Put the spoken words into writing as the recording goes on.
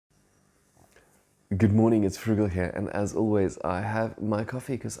Good morning, it's Frugal here, and as always, I have my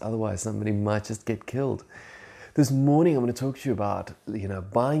coffee because otherwise somebody might just get killed. This morning, I'm going to talk to you about,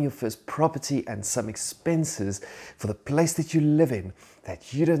 buying your first property and some expenses for the place that you live in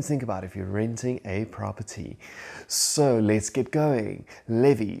that you don't think about if you're renting a property. So let's get going.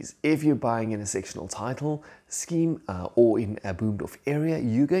 Levies. If you're buying in a sectional title scheme or in a boomed off area,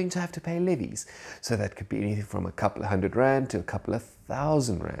 you're going to have to pay levies. So that could be anything from a couple of £100 to a couple of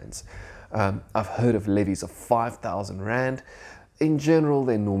 £1,000. I've heard of levies of 5,000 Rand. In general,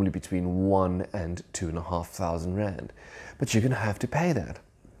 they're normally between 1 and 2,500 Rand. But you're going to have to pay that.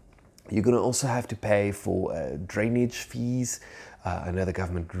 You're going to also have to pay for drainage fees. I know the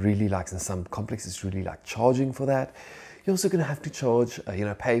government really likes, in some complexes, really like charging for that. You're also going to have to charge,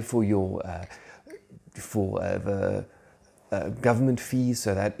 pay for your the government fees.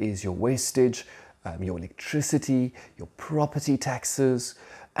 So that is your wastage, your electricity, your property taxes,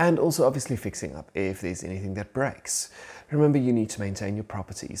 and also obviously fixing up if there's anything that breaks. Remember, you need to maintain your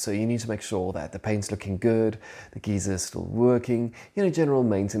property, so you need to make sure that the paint's looking good, the geyser is still working, general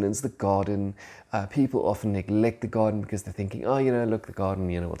maintenance, the garden. People often neglect the garden because they're thinking, look, the garden,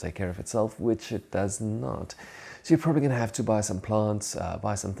 will take care of itself, which it does not. So you're probably going to have to buy some plants,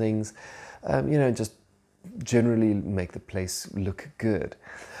 buy some things, just generally make the place look good.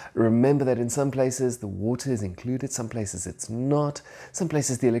 Remember that in some places the water is included, some places it's not, some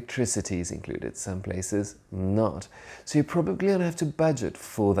places the electricity is included, some places not. So you're probably going to have to budget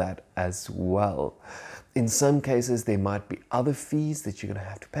for that as well. In some cases there might be other fees that you're going to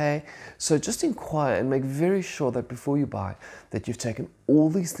have to pay. So just inquire and make very sure that before you buy that you've taken all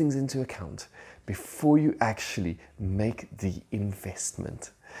these things into account before you actually make the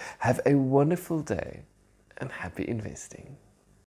investment. Have a wonderful day and happy investing.